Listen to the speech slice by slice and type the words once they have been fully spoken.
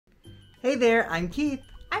Hey there, I'm Keith.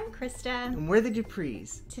 I'm Krista. And we're the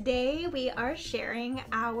Duprees. Today we are sharing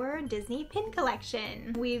our Disney pin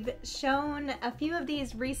collection. We've shown a few of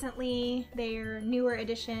these recently. They're newer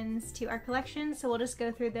additions to our collection, so we'll just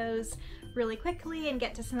go through those really quickly and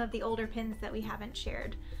get to some of the older pins that we haven't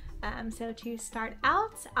shared. So to start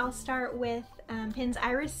out, I'll start with pins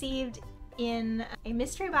I received in a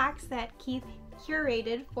mystery box that Keith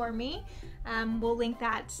curated for me. We'll link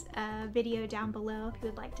that video down below if you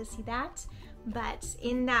would like to see that. But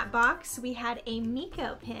in that box we had a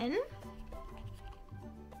Miko pin.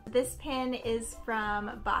 This pin is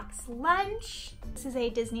from Box Lunch. This is a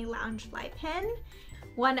Disney Loungefly pin.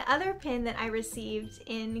 One other pin that I received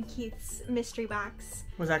in Keith's mystery box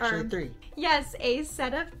Was actually 3. Yes, a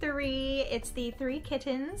set of 3. It's the 3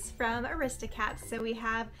 kittens from Aristocats. So we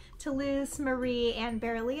have Toulouse, Marie, and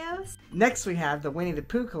Berlioz. Next we have the Winnie the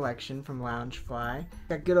Pooh collection from Loungefly.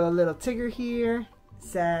 Got good old little Tigger here,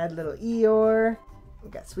 sad little Eeyore. We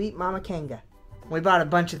got sweet Mama Kanga. We bought a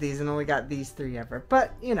bunch of these and only got these 3 ever.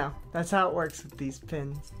 But, you know, that's how it works with these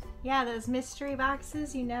pins. Yeah, those mystery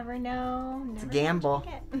boxes, you never know. It's a gamble.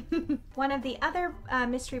 One of the other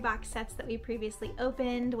mystery box sets that we previously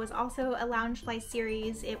opened was also a Loungefly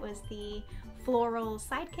series. It was the Floral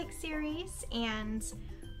Sidekick series, and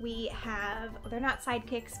we have, well, they're not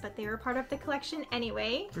sidekicks, but they were part of the collection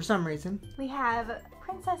anyway. For some reason. We have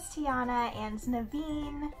Princess Tiana and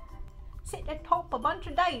Naveen sitting atop a bunch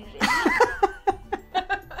of daisies.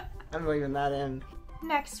 I'm leaving that in.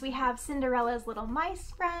 Next we have Cinderella's little mice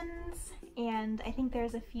friends, and I think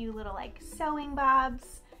there's a few little like sewing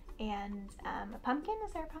bobs and a pumpkin.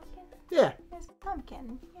 Is there a pumpkin? Yeah. There's a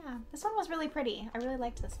pumpkin. Yeah. This one was really pretty. I really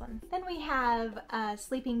liked this one. Then we have a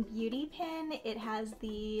Sleeping Beauty pin. It has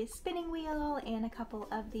the spinning wheel and a couple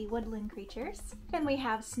of the woodland creatures. Then we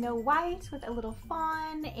have Snow White with a little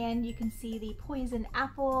fawn, and you can see the poison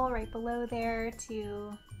apple right below there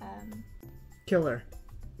to Kill her.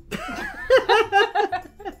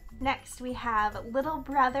 Next we have Little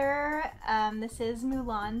Brother. This is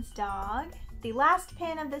Mulan's dog. The last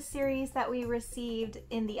pin of this series that we received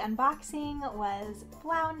in the unboxing was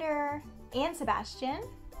Flounder and Sebastian.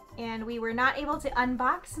 And we were not able to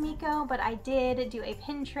unbox Miko, but I did do a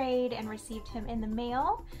pin trade and received him in the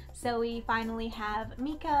mail. So we finally have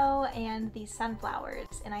Miko and the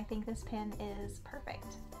sunflowers, and I think this pin is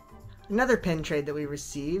perfect. Another pin trade that we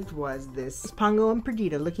received was this Pongo and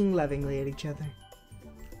Perdita looking lovingly at each other.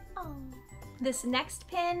 Oh. This next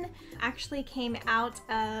pin actually came out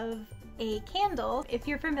of a candle. If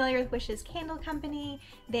you're familiar with Wish's Candle Company,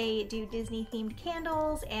 they do Disney themed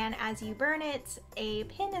candles, and as you burn it, a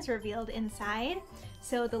pin is revealed inside.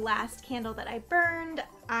 So the last candle that I burned,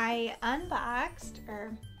 I unboxed,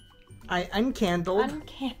 or I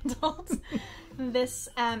uncandled. This,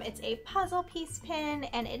 it's a puzzle piece pin,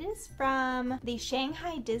 and it is from the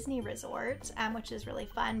Shanghai Disney Resort, which is really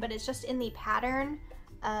fun, but it's just in the pattern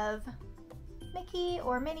of Mickey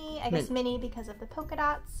or Minnie. I guess Minnie because of the polka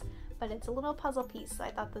dots, but it's a little puzzle piece, so I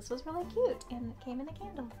thought this was really cute, and it came in a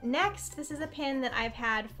candle. Next, this is a pin that I've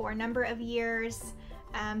had for a number of years,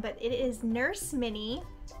 but it is Nurse Minnie,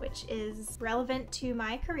 which is relevant to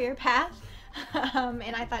my career path.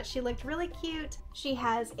 And I thought she looked really cute. She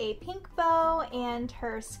has a pink bow and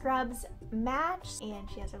her scrubs match, and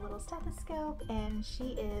she has her little stethoscope, and she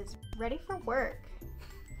is ready for work.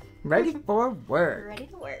 Ready for work. Ready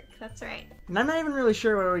to work, that's right. And I'm not even really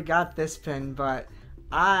sure where we got this pin, but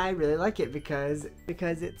I really like it because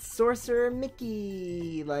it's Sorcerer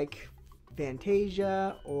Mickey, like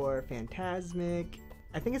Fantasia or Phantasmic.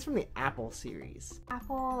 I think it's from the Apple series.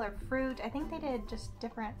 Apple or fruit. I think they did just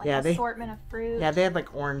different assortment of fruit. Yeah, they had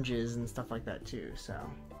like oranges and stuff like that too, so.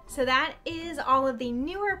 So that is all of the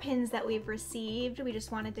newer pins that we've received. We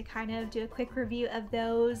just wanted to kind of do a quick review of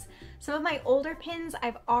those. Some of my older pins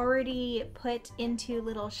I've already put into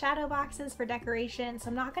little shadow boxes for decoration, so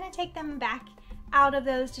I'm not going to take them back out of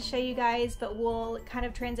those to show you guys, but we'll kind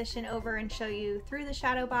of transition over and show you through the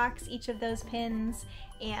shadow box each of those pins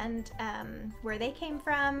and where they came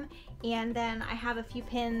from. And then I have a few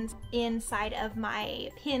pins inside of my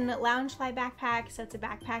pin Loungefly backpack. So it's a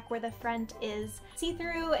backpack where the front is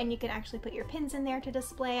see-through and you can actually put your pins in there to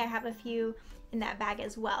display. I have a few in that bag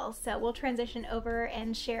as well. So we'll transition over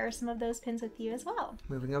and share some of those pins with you as well.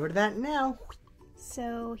 Moving over to that now.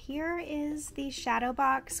 So here is the shadow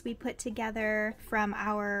box we put together from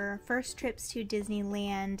our first trips to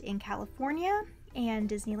Disneyland in California and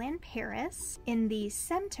Disneyland Paris. In the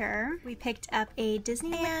center, we picked up a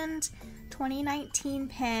Disneyland 2019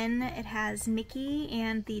 pin. It has Mickey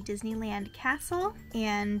and the Disneyland Castle,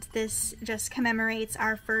 and this just commemorates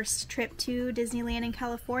our first trip to Disneyland in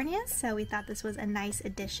California, so we thought this was a nice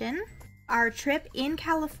addition. Our trip in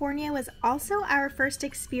California was also our first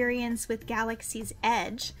experience with Galaxy's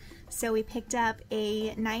Edge. So we picked up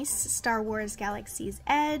a nice Star Wars Galaxy's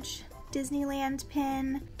Edge Disneyland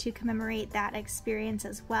pin to commemorate that experience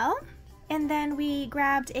as well. And then we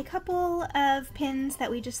grabbed a couple of pins that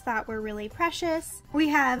we just thought were really precious. We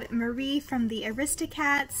have Marie from the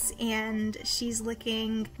Aristocats, and she's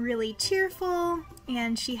looking really cheerful,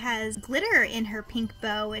 and she has glitter in her pink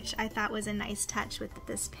bow, which I thought was a nice touch with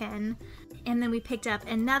this pin. And then we picked up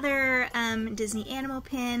another Disney animal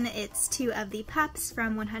pin. It's two of the pups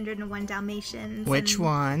from 101 Dalmatians. Which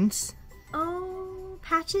ones? Oh,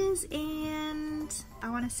 Patches and I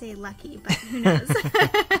want to say Lucky, but who knows?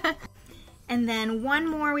 And then one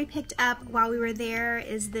more we picked up while we were there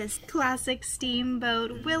is this classic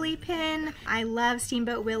Steamboat Willie pin. I love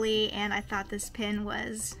Steamboat Willie, and I thought this pin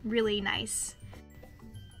was really nice.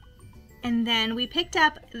 And then we picked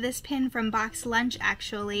up this pin from Box Lunch,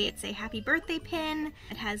 actually. It's a happy birthday pin.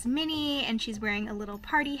 It has Minnie, and she's wearing a little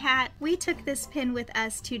party hat. We took this pin with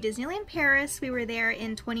us to Disneyland Paris. We were there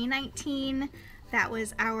in 2019. That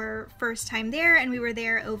was our first time there, and we were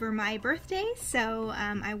there over my birthday, so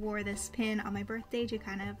I wore this pin on my birthday to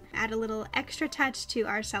kind of add a little extra touch to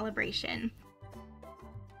our celebration.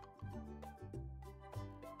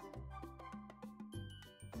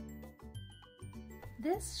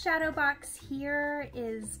 This shadow box here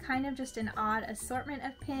is kind of just an odd assortment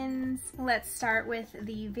of pins. Let's start with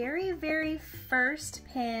the very, very first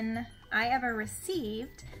pin I ever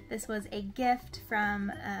received. This was a gift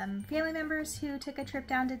from family members who took a trip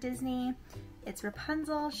down to Disney. It's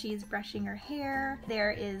Rapunzel. She's brushing her hair.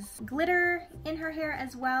 There is glitter in her hair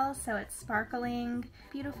as well, so it's sparkling.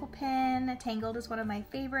 Beautiful pin. Tangled is one of my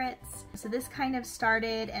favorites. So this kind of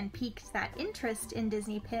started and piqued that interest in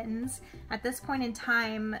Disney pins. At this point in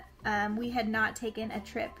time, we had not taken a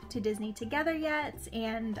trip to Disney together yet,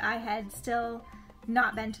 and I had still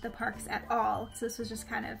not been to the parks at all, so this was just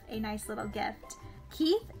kind of a nice little gift.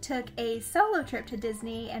 Keith took a solo trip to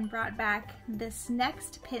Disney and brought back this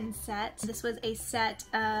next pin set. This was a set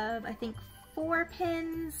of, I think, 4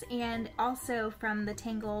 pins, and also from the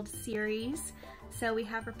Tangled series. So we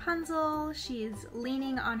have Rapunzel. She's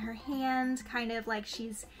leaning on her hand, kind of like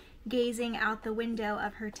she's gazing out the window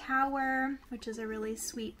of her tower, which is a really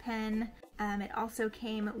sweet pin. It also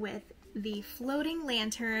came with the floating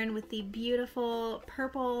lantern with the beautiful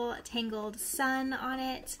purple tangled sun on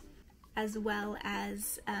it, as well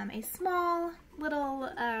as a small little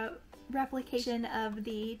replication of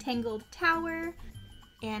the Tangled Tower.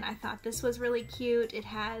 And I thought this was really cute. It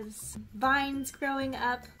has vines growing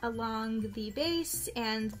up along the base,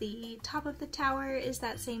 and the top of the tower is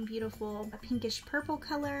that same beautiful pinkish purple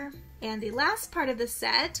color. And the last part of the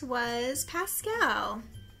set was Pascal.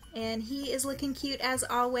 And he is looking cute as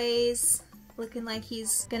always, looking like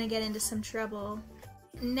he's gonna get into some trouble.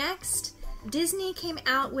 Next, Disney came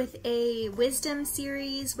out with a Wisdom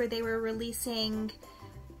series where they were releasing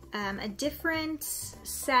a different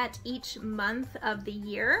set each month of the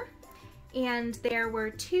year. And there were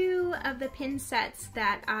 2 of the pin sets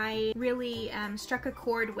that I really struck a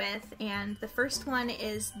chord with. And the first one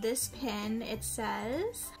is this pin. It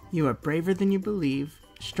says, "You are braver than you believe,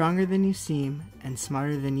 stronger than you seem, and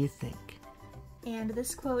smarter than you think." And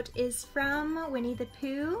this quote is from Winnie the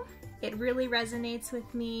Pooh. It really resonates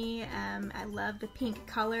with me. I love the pink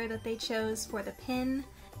color that they chose for the pin.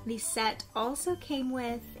 The set also came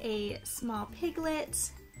with a small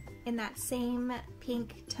piglet in that same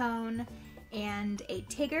pink tone and a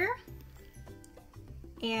Tigger.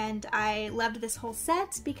 And I loved this whole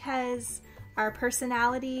set because our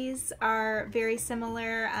personalities are very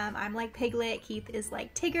similar. I'm like Piglet, Keith is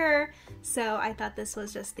like Tigger, so I thought this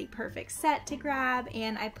was just the perfect set to grab,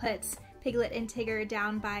 and I put Piglet and Tigger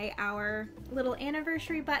down by our little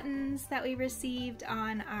anniversary buttons that we received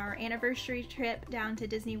on our anniversary trip down to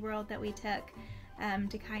Disney World that we took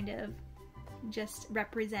to kind of just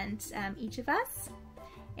represent each of us.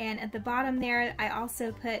 And at the bottom there, I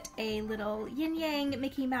also put a little yin yang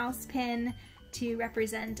Mickey Mouse pin to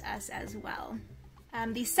represent us as well.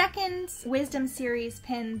 The second Wisdom series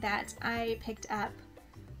pin that I picked up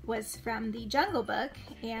was from the Jungle Book,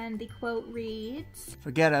 and the quote reads,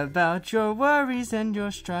 "Forget about your worries and your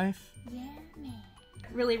strife." Yeah, man.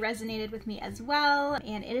 Really resonated with me as well,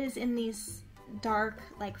 and it is in these dark,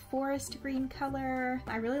 like forest green color.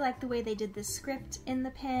 I really like the way they did the script in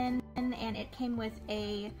the pin, and it came with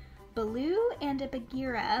a Baloo and a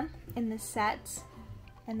Bagheera in the set,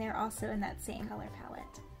 and they're also in that same color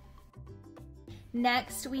palette.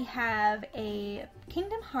 Next, we have a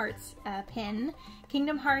Kingdom Hearts pin.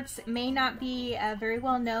 Kingdom Hearts may not be very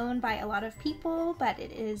well known by a lot of people, but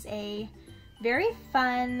it is a very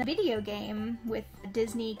fun video game with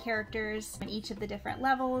Disney characters in each of the different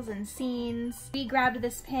levels and scenes. We grabbed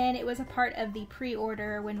this pin. It was a part of the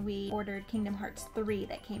pre-order when we ordered Kingdom Hearts 3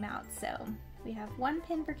 that came out. So we have one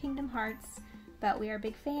pin for Kingdom Hearts, but we are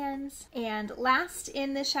big fans. And last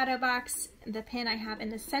in the shadow box, the pin I have in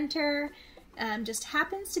the center just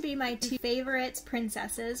happens to be my two favorite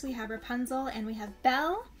princesses. We have Rapunzel and we have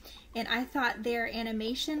Belle, and I thought their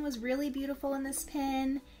animation was really beautiful in this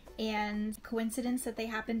pin, and coincidence that they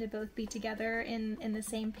happen to both be together in the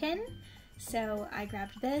same pin. So I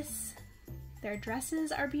grabbed this. Their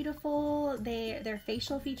dresses are beautiful. Their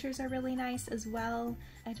facial features are really nice as well.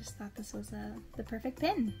 I just thought this was the perfect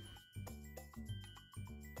pin.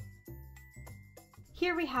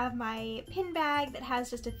 Here we have my pin bag that has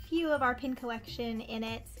just a few of our pin collection in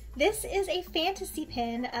it. This is a fantasy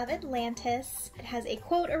pin of Atlantis. It has a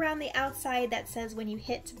quote around the outside that says, "When you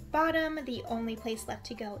hit bottom, the only place left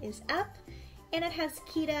to go is up." And it has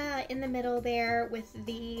Kida in the middle there with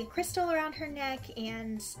the crystal around her neck,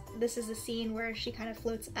 and this is a scene where she kind of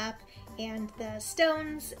floats up and the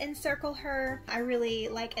stones encircle her. I really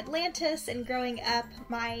like Atlantis, and growing up,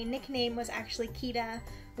 my nickname was actually Kida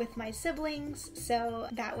with my siblings, so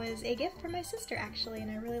that was a gift from my sister actually, and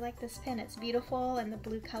I really like this pin. It's beautiful and the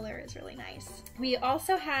blue color is really nice. We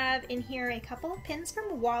also have in here a couple of pins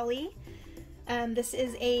from WALL-E. This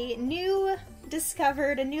is a newly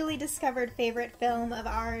discovered favorite film of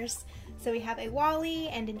ours. So we have a WALL-E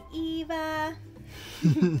and an Eva,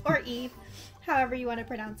 or Eve, however you want to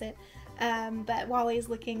pronounce it. But WALL-E is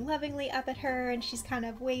looking lovingly up at her and she's kind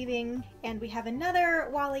of waving. And we have another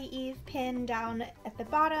WALL-E Eve pin down at the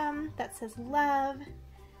bottom that says love.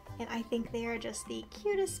 And I think they are just the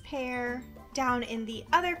cutest pair. Down in the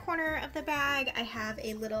other corner of the bag, I have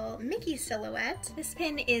a little Mickey silhouette. This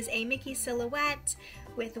pin is a Mickey silhouette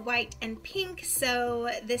with white and pink,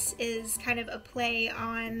 so this is kind of a play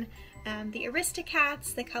on the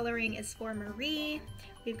Aristocats. The coloring is for Marie.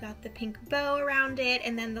 We've got the pink bow around it,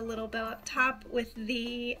 and then the little bow up top with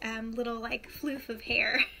the little like floof of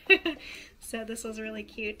hair. So this was a really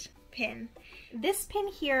cute pin. This pin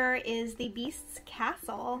here is the Beast's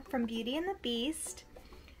Castle from Beauty and the Beast.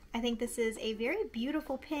 I think this is a very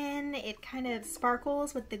beautiful pin. It kind of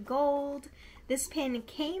sparkles with the gold. This pin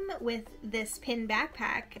came with this pin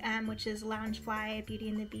backpack, which is Loungefly Beauty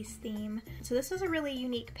and the Beast theme. So this was a really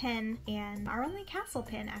unique pin and our only castle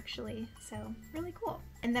pin actually, so really cool.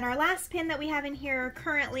 And then our last pin that we have in here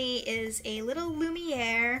currently is a little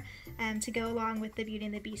Lumiere to go along with the Beauty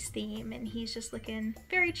and the Beast theme, and he's just looking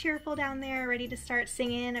very cheerful down there, ready to start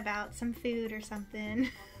singing about some food or something.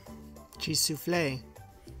 Cheese souffle.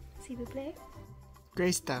 S'il vous plaît.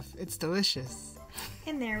 Great stuff. It's delicious.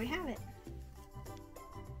 And there we have it.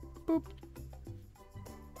 Boop.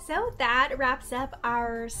 So that wraps up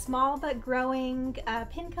our small but growing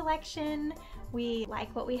pin collection. We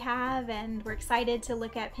like what we have and we're excited to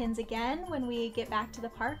look at pins again when we get back to the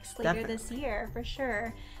parks later this year, for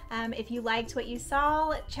sure. If you liked what you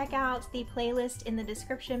saw, check out the playlist in the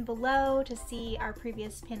description below to see our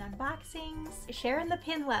previous pin unboxings. Sharing the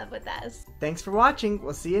pin love with us. Thanks for watching.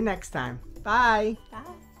 We'll see you next time. Bye.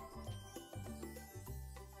 Bye.